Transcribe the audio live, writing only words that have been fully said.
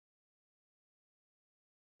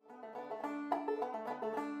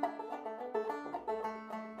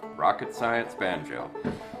Rocket Science Banjo.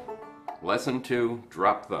 Lesson 2,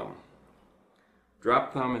 Drop Thumb.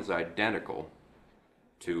 Drop thumb is identical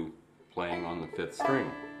to playing on the 5th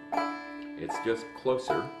string. It's just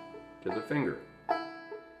closer to the finger.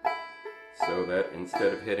 So that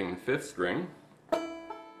instead of hitting the 5th string,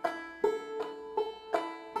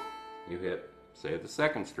 you hit, say, the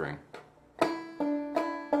 2nd string.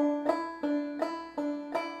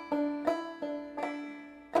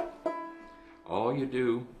 All you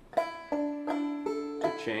do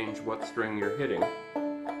to change what string you're hitting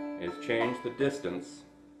is change the distance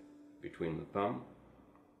between the thumb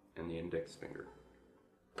and the index finger.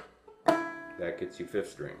 That gets you 5th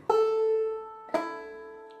string,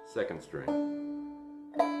 2nd string,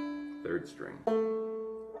 3rd string,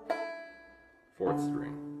 4th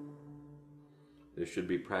string. This should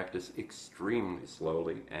be practiced extremely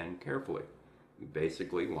slowly and carefully. You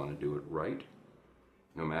basically want to do it right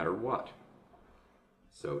no matter what.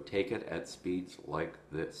 So take it at speeds like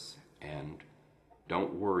this and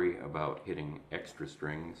don't worry about hitting extra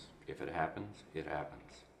strings. If it happens, it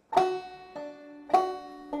happens.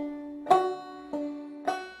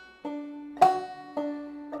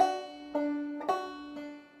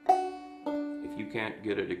 If you can't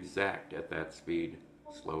get it exact at that speed,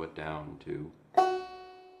 slow it down to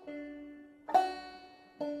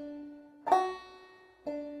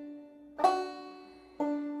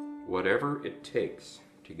whatever it takes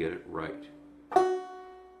to get it right.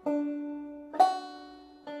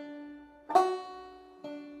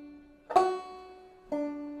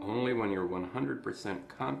 Only when you're 100%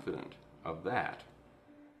 confident of that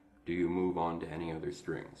do you move on to any other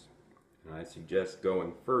strings. And I suggest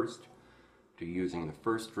going first to using the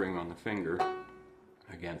 1st string on the finger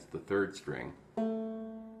against the 3rd string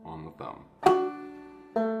on the thumb.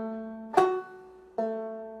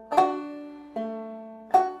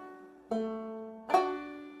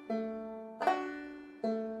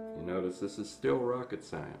 Notice this is still rocket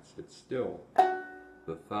science. It's still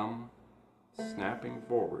the thumb snapping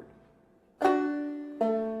forward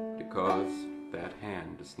to cause that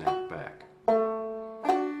hand to snap back.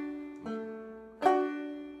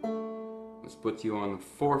 This puts you on the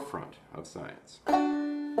forefront of science,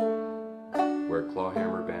 where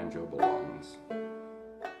clawhammer banjo belongs.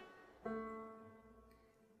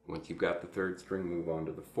 Once you've got the 3rd string, move on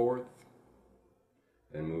to the 4th,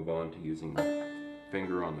 and move on to using the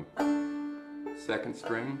finger on the 2nd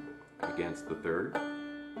string against the 3rd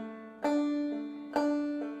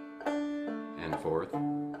and 4th.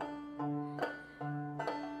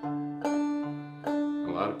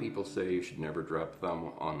 A lot of people say you should never drop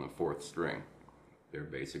thumb on the 4th string. They're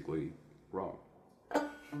basically wrong.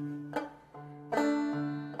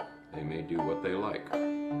 They may do what they like.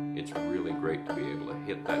 It's really great to be able to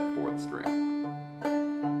hit that 4th string.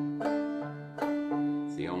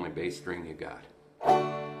 It's the only bass string you got.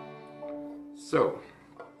 So,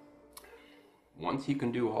 once you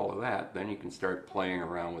can do all of that, then you can start playing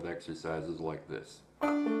around with exercises like this.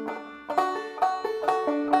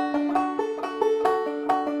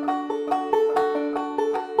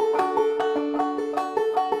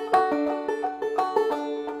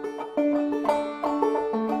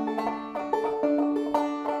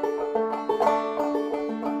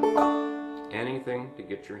 Anything to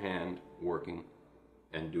get your hand working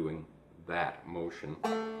and doing that motion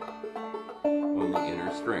on the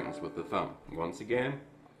inner strings with the thumb. Once again,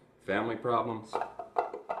 family problems.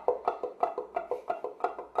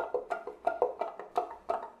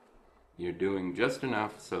 You're doing just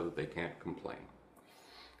enough so that they can't complain.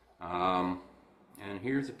 And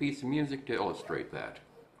here's a piece of music to illustrate that,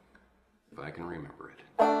 if I can remember it.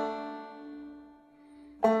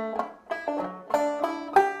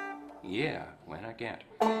 Yeah, when I can't.